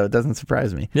stuff. So it doesn't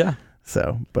surprise me. Yeah.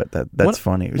 So, but that's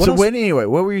funny. So anyway,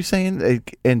 what were you saying?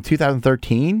 In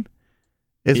 2013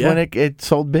 is when it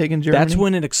sold big in Germany. That's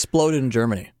when it exploded in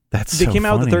Germany. They came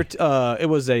out with it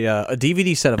was a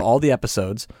DVD set of all the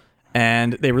episodes,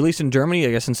 and they released in Germany,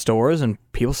 I guess, in stores, and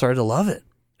people started to love it.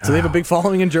 So they have a big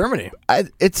following in Germany.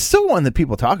 It's still one that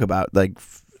people talk about. Like,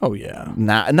 oh yeah,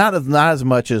 not as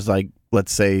much as like,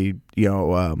 let's say,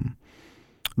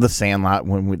 The Sandlot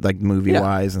when we like movie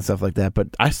wise and stuff like that. But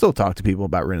I still talk to people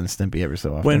about Ren and Stimpy every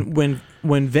so often.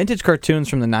 When vintage cartoons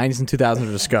from the 90s and 2000s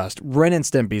are discussed, Ren and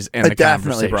Stimpy's in the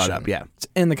definitely conversation. Brought up. Yeah, it's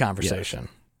in the conversation. Yeah.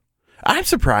 I'm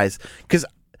surprised because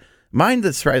mine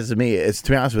that surprises me is,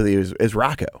 to be honest with you, is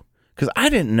Rocco. Because I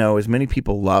didn't know as many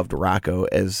people loved Rocco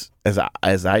as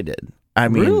I did. I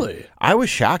mean, really? I was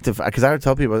shocked because I would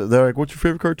tell people, they're like, "What's your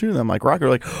favorite cartoon?" And I'm like, "Rocco." They're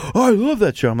like, "Oh, I love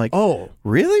that show." I'm like, "Oh,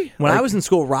 really?" When I was in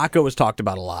school, Rocco was talked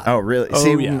about a lot. Oh, really? Oh,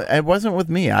 see, it wasn't with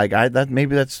me.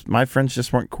 Maybe that's my friends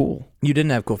just weren't cool. You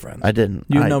didn't have cool friends. I didn't.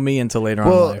 You didn't know me until later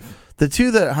on in life. The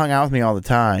two that hung out with me all the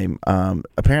time,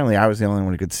 apparently I was the only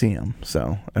one who could see them,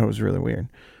 so it was really weird.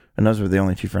 And those were the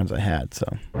only two friends I had. So.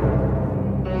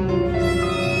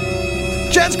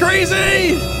 Jed's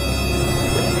crazy!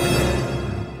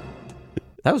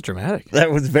 That was dramatic. That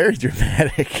was very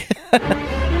dramatic.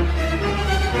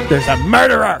 There's a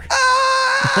murderer!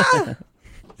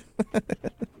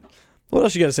 What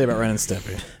else you got to say about Ren and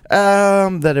Stimpy?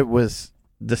 That it was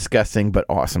disgusting but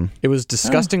awesome. It was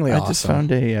disgustingly awesome. I just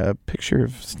found a picture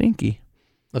of Stinky.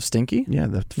 Of Stinky? Yeah,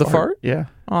 the fart? Yeah.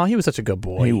 Oh, he was such a good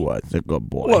boy. He was a good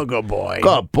boy. Well, good boy.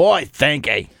 Good boy,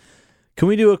 Stinky. Can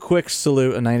we do a quick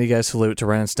salute, a 90 guy salute to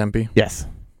Ren and Stimpy? Yes.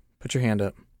 Put your hand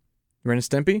up. Ren and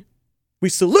Stimpy, we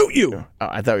salute you! Oh,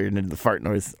 I thought you were going to do the fart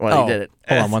noise while you did it.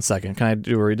 Hold on 1 second. Can I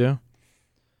do a redo?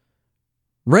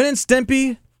 Ren and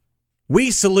Stimpy,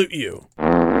 we salute you.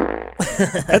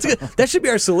 That's good. That should be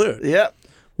our salute. Yep.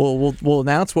 We'll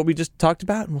announce what we just talked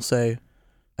about, and we'll say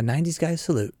a 90s guy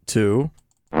salute to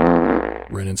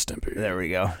Ren and Stimpy. There we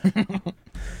go.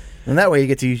 And that way you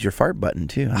get to use your fart button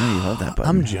too. I know you love that button.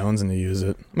 I'm jonesing to use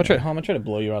it. I'm gonna try to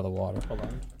blow you out of the water. Hold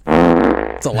on.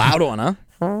 It's a loud one, huh?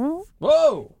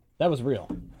 Whoa! That was real.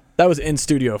 That was in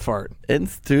studio fart. In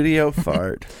studio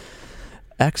fart.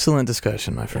 Excellent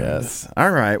discussion, my friend. Yes.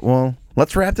 All right. Well,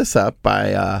 let's wrap this up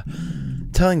by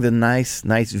telling the nice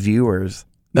viewers.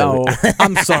 No,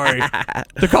 I'm sorry.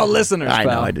 They're called listeners. I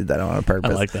pal. know. I did that on purpose.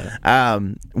 I like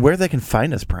that. Where they can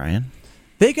find us, Brian?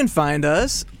 They can find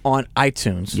us on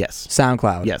iTunes. Yes.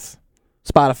 SoundCloud. Yes.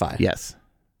 Spotify. Yes.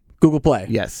 Google Play.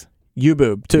 Yes.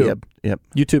 YouBoob, too. Yep.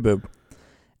 YouTube Boob.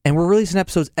 And we're releasing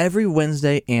episodes every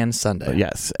Wednesday and Sunday.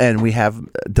 Yes. And we have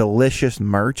delicious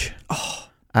merch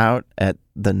out at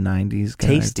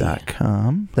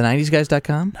the90sguys.com.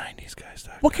 The90sguys.com?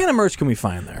 90sguys.com. What kind of merch can we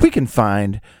find there? We can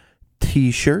find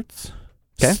T-shirts,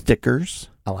 stickers.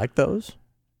 I like those.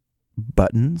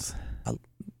 Buttons.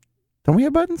 Don't we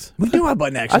have buttons? We do have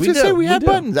buttons, actually. I was going to say we had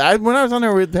buttons. When I was on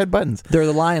there, we had buttons. They're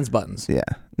the Lions buttons. Yeah.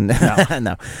 No.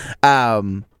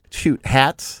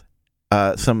 Hats.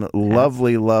 Some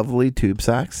lovely tube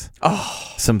socks.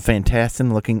 Oh. Some fantastic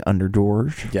looking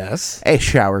underdoors. Yes. A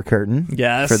shower curtain.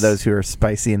 Yes. For those who are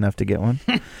spicy enough to get one.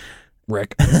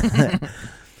 Rick.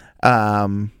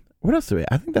 What else do we have?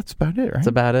 I think that's about it, right? That's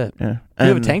about it. Yeah. You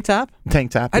have a tank top? Tank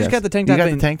top, I just got the tank top. You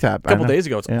got the tank top. A couple days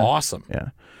ago. It's awesome. Yeah.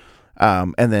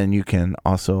 And then you can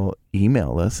also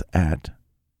email us at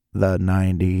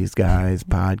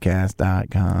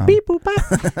the90sguyspodcast.com. Beep, boop,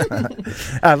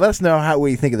 bop. Let us know what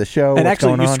you think of the show. And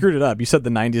actually, you screwed it up. You said the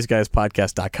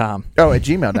 90sguyspodcast.com. Oh, at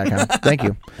gmail.com. Thank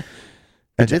you.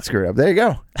 I did screw it up. There you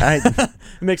go. It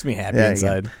makes me happy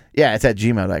inside. Yeah, it's at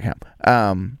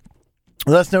gmail.com.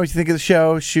 Let us know what you think of the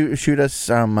show. Shoot us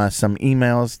some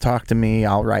emails. Talk to me.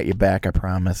 I'll write you back, I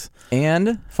promise.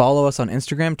 And follow us on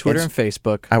Instagram, Twitter, and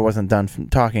Facebook. I wasn't done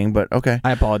talking, but okay.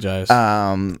 I apologize.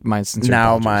 My sincere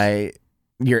apologies.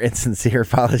 Your insincere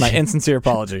apology. My insincere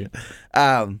apology.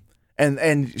 And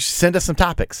send us some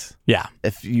topics. Yeah.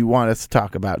 If you want us to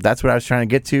talk about. That's what I was trying to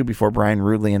get to before Brian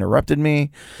rudely interrupted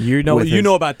me. You know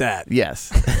about that.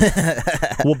 Yes.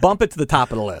 We'll bump it to the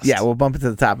top of the list. Yeah, we'll bump it to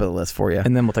the top of the list for you.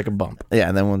 And then we'll take a bump. Yeah,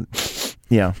 and then we'll,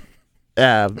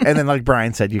 and then like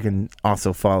Brian said, you can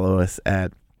also follow us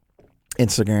at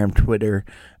Instagram, Twitter,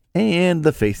 and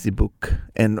the Facebook.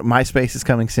 And MySpace is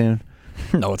coming soon.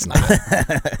 No, it's not.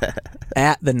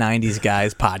 At the 90s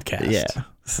Guys Podcast. Yeah,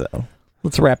 so...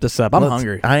 Let's wrap this up. I'm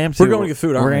hungry. I am too. We're going to get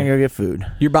food, aren't we? We're going to go get food.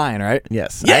 You're buying, right?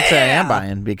 Yes. Yeah! Actually, I am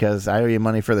buying because I owe you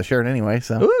money for the shirt anyway.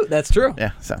 So. Ooh, that's true. Yeah,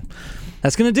 so.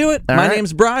 That's going to do it. All My right.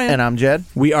 name's Brian. And I'm Jed.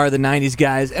 We are the 90s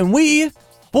Guys, and we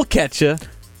will catch you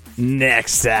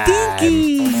next time.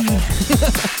 Dinky!